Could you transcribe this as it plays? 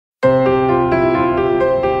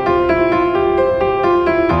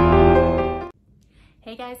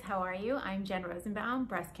I'm Jen Rosenbaum,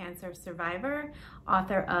 breast cancer survivor,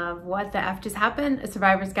 author of What the F Just Happened, A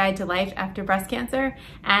Survivor's Guide to Life After Breast Cancer,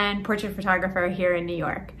 and portrait photographer here in New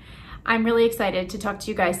York. I'm really excited to talk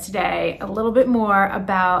to you guys today a little bit more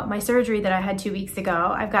about my surgery that I had 2 weeks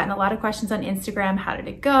ago. I've gotten a lot of questions on Instagram. How did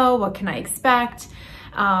it go? What can I expect?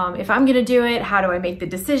 If I'm gonna do it, how do I make the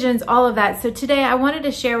decisions? All of that. So today I wanted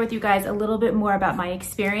to share with you guys a little bit more about my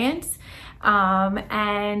experience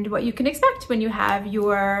and what you can expect when you have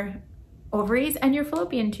your ovaries and your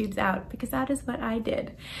fallopian tubes out, because that is what I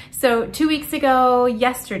did. So 2 weeks ago,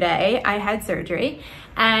 yesterday, I had surgery,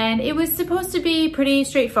 and it was supposed to be pretty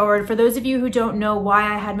straightforward. For those of you who don't know why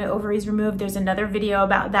I had my ovaries removed, there's another video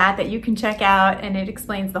about that you can check out, and it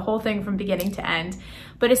explains the whole thing from beginning to end.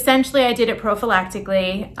 But essentially, I did it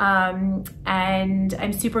prophylactically, and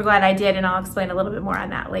I'm super glad I did, and I'll explain a little bit more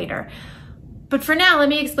on that later. But for now, let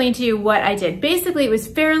me explain to you what I did. Basically, it was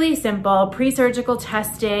fairly simple, pre-surgical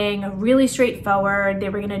testing, really straightforward. They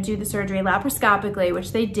were gonna do the surgery laparoscopically,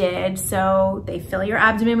 which they did. So they fill your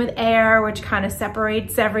abdomen with air, which kind of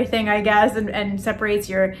separates everything, I guess, and separates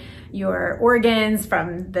your organs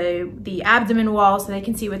from the abdomen wall so they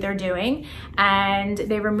can see what they're doing. And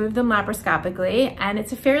they remove them laparoscopically, and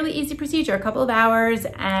it's a fairly easy procedure, a couple of hours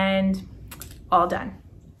and all done.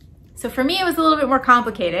 So for me, it was a little bit more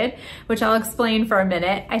complicated, which I'll explain for a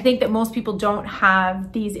minute. I think that most people don't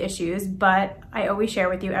have these issues, but I always share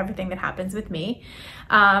with you everything that happens with me.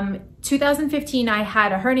 2015, I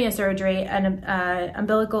had a hernia surgery, an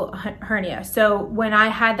umbilical hernia. So when I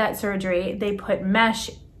had that surgery, they put mesh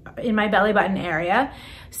in my belly button area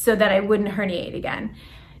so that I wouldn't herniate again.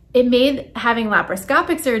 It made having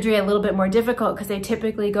laparoscopic surgery a little bit more difficult because they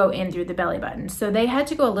typically go in through the belly button. So they had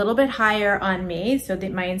to go a little bit higher on me so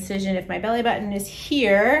that my incision, if my belly button is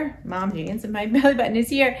here, mom jeans, if my belly button is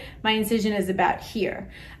here, my incision is about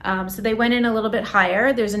here. So they went in a little bit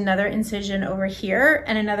higher. There's another incision over here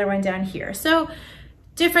and another one down here. So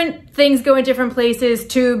different things go in different places,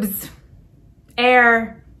 tubes,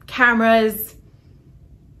 air, cameras,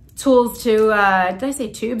 tools to, did I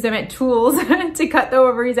say tubes? I meant tools to cut the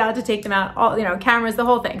ovaries out, to take them out, all, cameras, the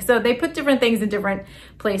whole thing. So they put different things in different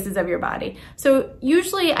places of your body. So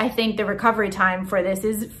usually I think the recovery time for this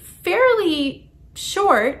is fairly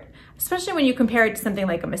short, especially when you compare it to something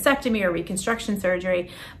like a mastectomy or reconstruction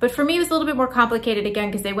surgery. But for me, it was a little bit more complicated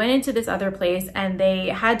again, because they went into this other place and they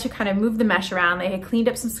had to kind of move the mesh around. They had cleaned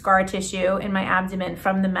up some scar tissue in my abdomen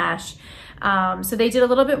from the mesh. So they did a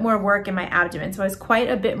little bit more work in my abdomen. So I was quite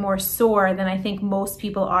a bit more sore than I think most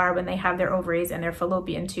people are when they have their ovaries and their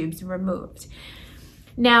fallopian tubes removed.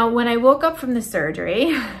 Now, when I woke up from the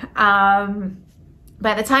surgery, by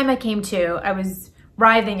the time I came to, I was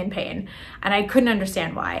writhing in pain and I couldn't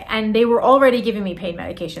understand why. And they were already giving me pain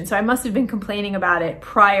medication. So I must have been complaining about it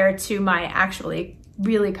prior to my actually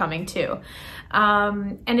really coming to.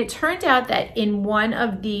 And it turned out that in one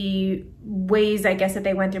of the ways, I guess, that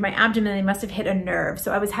they went through my abdomen, they must have hit a nerve.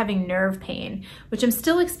 So I was having nerve pain, which I'm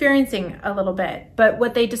still experiencing a little bit. But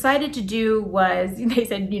what they decided to do was, they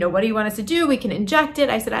said, what do you want us to do? We can inject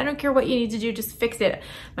it. I said, I don't care what you need to do, just fix it.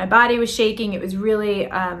 My body was shaking. It was really,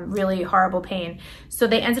 really horrible pain. So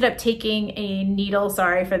they ended up taking a needle,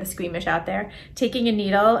 sorry for the squeamish out there, taking a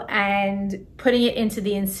needle and putting it into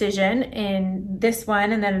the incision in this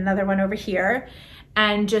one and then another one over here,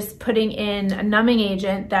 and just putting in a numbing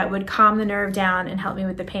agent that would calm the nerve down and help me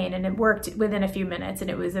with the pain. And it worked within a few minutes and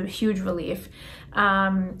it was a huge relief.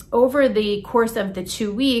 Over the course of the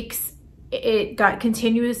 2 weeks, it got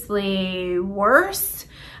continuously worse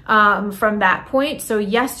from that point. So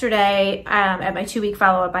yesterday, at my 2-week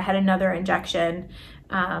follow-up, I had another injection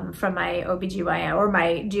from my OBGYN or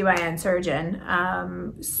my GYN surgeon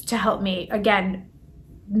to help me, again,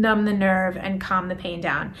 numb the nerve and calm the pain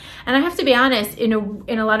down. And I have to be honest, in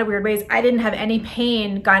a lot of weird ways, I didn't have any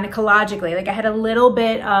pain gynecologically. Like I had a little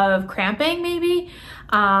bit of cramping maybe,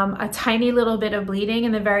 a tiny little bit of bleeding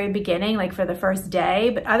in the very beginning, like for the first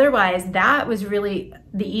day, but otherwise that was really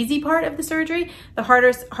the easy part of the surgery. The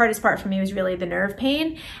hardest part for me was really the nerve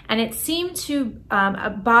pain, and it seemed to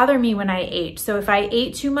bother me when I ate. So if I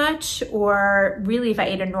ate too much, or really if I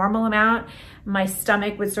ate a normal amount, my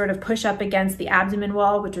stomach would sort of push up against the abdomen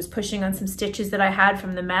wall, which was pushing on some stitches that I had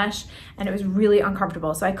from the mesh, and it was really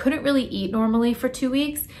uncomfortable. So I couldn't really eat normally for 2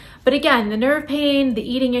 weeks. But again, the nerve pain, the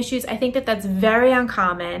eating issues, I think that that's very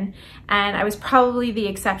uncommon, and I was probably the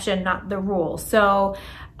exception, not the rule. So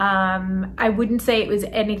I wouldn't say it was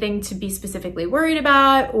anything to be specifically worried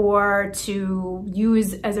about or to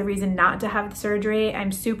use as a reason not to have the surgery.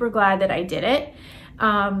 I'm super glad that I did it.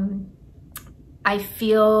 I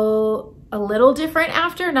feel a little different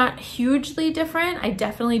after, not hugely different. I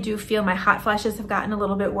definitely do feel my hot flashes have gotten a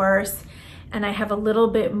little bit worse, and I have a little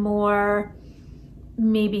bit more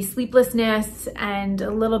maybe sleeplessness and a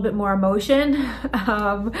little bit more emotion.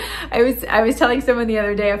 I was telling someone the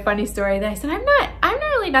other day a funny story that I said, I'm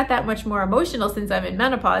really not that much more emotional since I'm in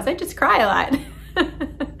menopause. I just cry a lot.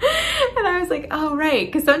 And I was like, oh, right.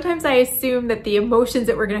 Because sometimes I assume that the emotions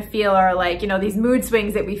that we're going to feel are like, you know, these mood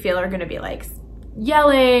swings that we feel are going to be like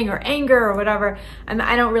yelling or anger or whatever. And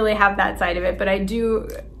I don't really have that side of it, but I do.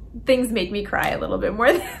 Things make me cry a little bit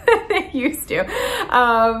more than they used to.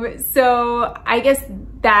 So I guess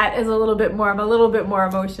that is a little bit more, I'm a little bit more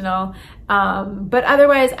emotional. But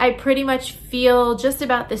otherwise I pretty much feel just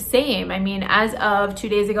about the same. I mean, as of 2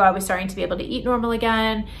 days ago, I was starting to be able to eat normal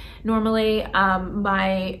again. Normally,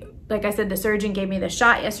 like I said, the surgeon gave me the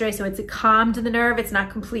shot yesterday, so it's calmed the nerve. It's not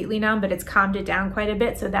completely numb, but it's calmed it down quite a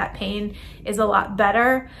bit. So that pain is a lot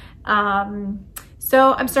better.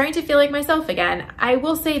 So I'm starting to feel like myself again. I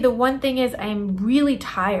will say the one thing is I'm really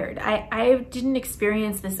tired. I didn't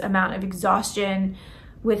experience this amount of exhaustion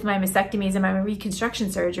with my mastectomies and my reconstruction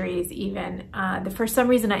surgeries even. For some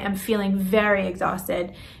reason I am feeling very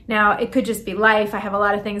exhausted. Now it could just be life. I have a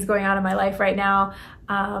lot of things going on in my life right now.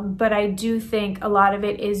 But I do think a lot of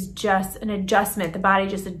it is just an adjustment, the body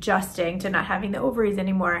just adjusting to not having the ovaries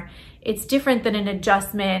anymore. It's different than an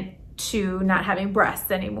adjustment to not having breasts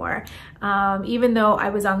anymore. Even though I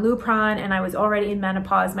was on Lupron and I was already in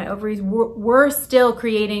menopause, my ovaries were still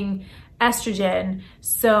creating estrogen.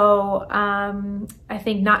 So I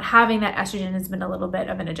think not having that estrogen has been a little bit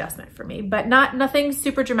of an adjustment for me, but nothing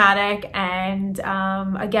super dramatic. And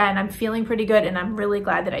again, I'm feeling pretty good and I'm really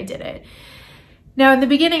glad that I did it. Now, in the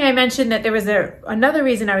beginning, I mentioned that there was another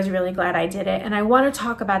reason I was really glad I did it, and I want to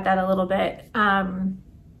talk about that a little bit.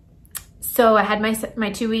 So I had my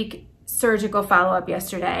 2-week surgical follow-up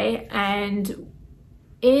yesterday, and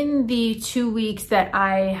in the 2 weeks that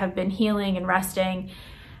I have been healing and resting,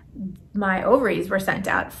 my ovaries were sent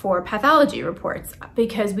out for pathology reports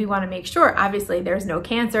because we want to make sure, obviously, there's no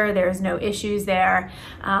cancer, there's no issues there,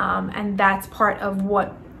 and that's part of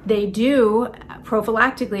what they do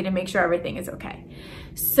prophylactically to make sure everything is okay.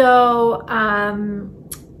 So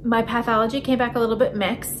my pathology came back a little bit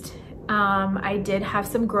mixed. I did have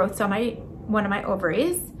some growths on one of my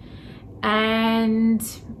ovaries, and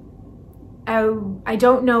I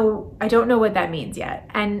don't know what that means yet.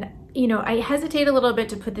 And you know, I hesitate a little bit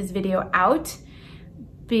to put this video out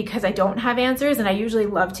because I don't have answers, and I usually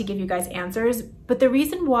love to give you guys answers. But the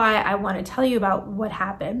reason why I want to tell you about what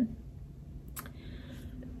happened,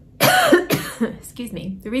 excuse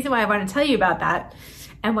me, the reason why I want to tell you about that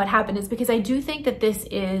and what happened is because I do think that this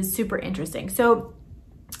is super interesting. So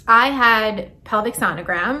I had pelvic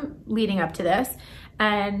sonogram leading up to this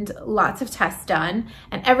and lots of tests done,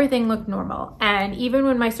 and everything looked normal. And even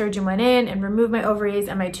when my surgeon went in and removed my ovaries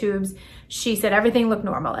and my tubes, she said everything looked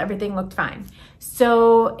normal, everything looked fine.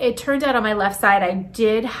 So it turned out on my left side, I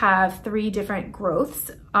did have 3 different growths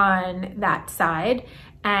on that side.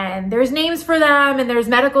 And there's names for them and there's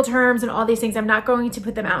medical terms and all these things. I'm not going to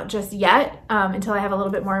put them out just yet until I have a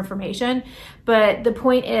little bit more information. But the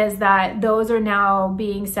point is that those are now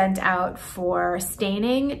being sent out for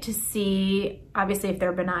staining to see, obviously, if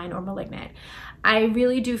they're benign or malignant. I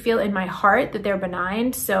really do feel in my heart that they're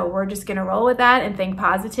benign, so we're just gonna roll with that and think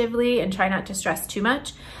positively and try not to stress too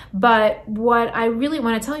much. But what I really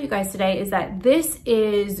wanna tell you guys today is that this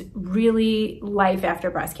is really life after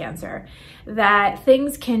breast cancer, that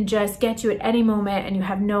things can just get you at any moment and you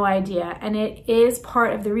have no idea. And it is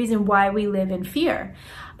part of the reason why we live in fear.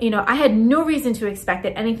 You know, I had no reason to expect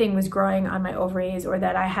that anything was growing on my ovaries or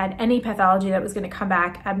that I had any pathology that was going to come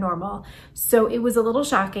back abnormal. So it was a little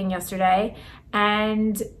shocking yesterday,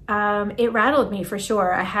 and it rattled me for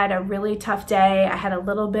sure. I had a really tough day. I had a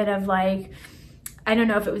little bit of like, I don't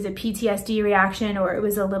know if it was a PTSD reaction or it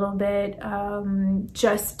was a little bit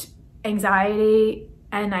just anxiety,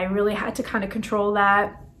 and I really had to kind of control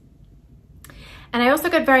that. And I also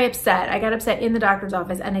got very upset. I got upset in the doctor's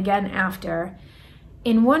office and again after,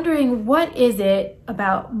 in wondering what is it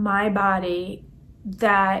about my body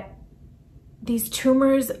that these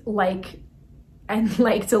tumors like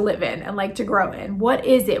to live in and like to grow in. What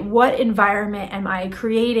is it? What environment am I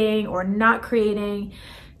creating or not creating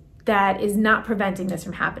that is not preventing this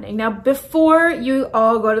from happening? Now, before you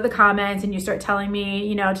all go to the comments and you start telling me,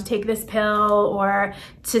 you know, to take this pill or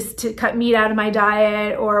to cut meat out of my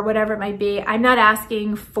diet or whatever it might be, I'm not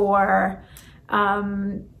asking for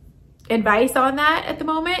advice on that at the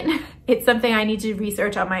moment. It's something I need to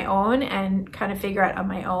research on my own and kind of figure out on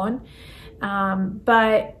my own.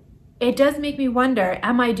 But it does make me wonder,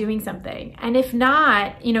 am I doing something? And if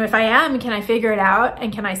not, you know, if I am, can I figure it out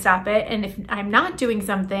and can I stop it? And if I'm not doing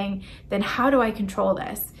something, then how do I control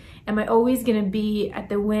this? Am I always gonna be at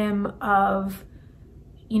the whim of,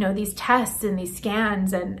 you know, these tests and these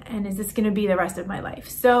scans, and is this gonna be the rest of my life?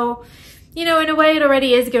 So, you know, in a way it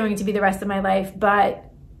already is going to be the rest of my life, but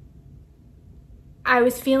I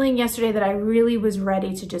was feeling yesterday that I really was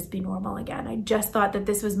ready to just be normal again. I just thought that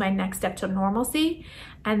this was my next step to normalcy,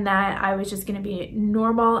 and that I was just gonna be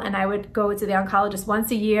normal, and I would go to the oncologist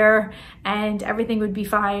once a year and everything would be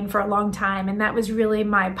fine for a long time. And that was really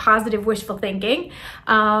my positive wishful thinking.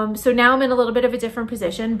 So now I'm in a little bit of a different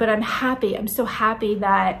position, but I'm happy. I'm so happy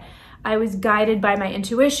that I was guided by my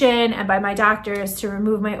intuition and by my doctors to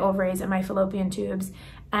remove my ovaries and my fallopian tubes,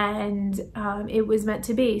 and it was meant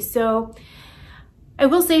to be. So I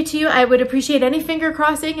will say to you, I would appreciate any finger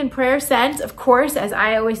crossing and prayer sent, of course, as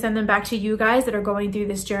I always send them back to you guys that are going through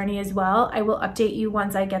this journey as well. I will update you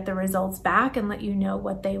once I get the results back and let you know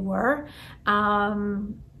what they were.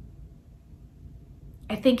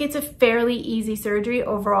 I think it's a fairly easy surgery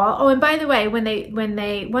overall. Oh, and by the way, when they,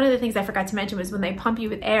 one of the things I forgot to mention was when they pump you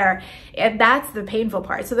with air, that's the painful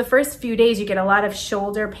part. So the first few days you get a lot of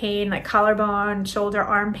shoulder pain, like collarbone, shoulder,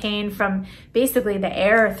 arm pain from basically the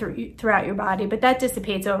air throughout your body, but that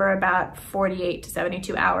dissipates over about 48 to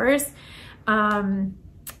 72 hours.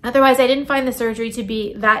 Otherwise, I didn't find the surgery to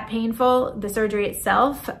be that painful, the surgery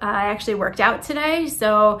itself. I actually worked out today,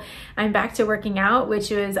 so I'm back to working out, which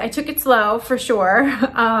was, I took it slow for sure.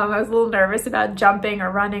 I was a little nervous about jumping or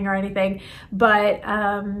running or anything, but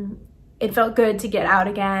it felt good to get out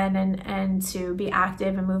again and to be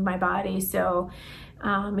active and move my body. So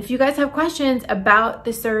if you guys have questions about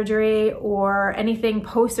the surgery or anything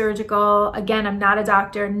post-surgical, again, I'm not a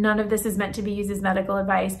doctor. None of this is meant to be used as medical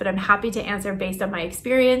advice, but I'm happy to answer based on my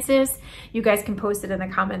experiences. You guys can post it in the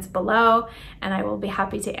comments below and I will be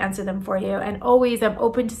happy to answer them for you. And always, I'm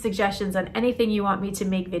open to suggestions on anything you want me to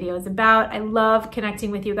make videos about. I love connecting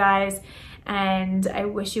with you guys, and I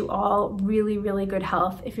wish you all really, really good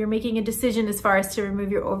health. If you're making a decision as far as to remove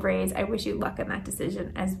your ovaries, I wish you luck in that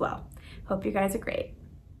decision as well. Hope you guys are great.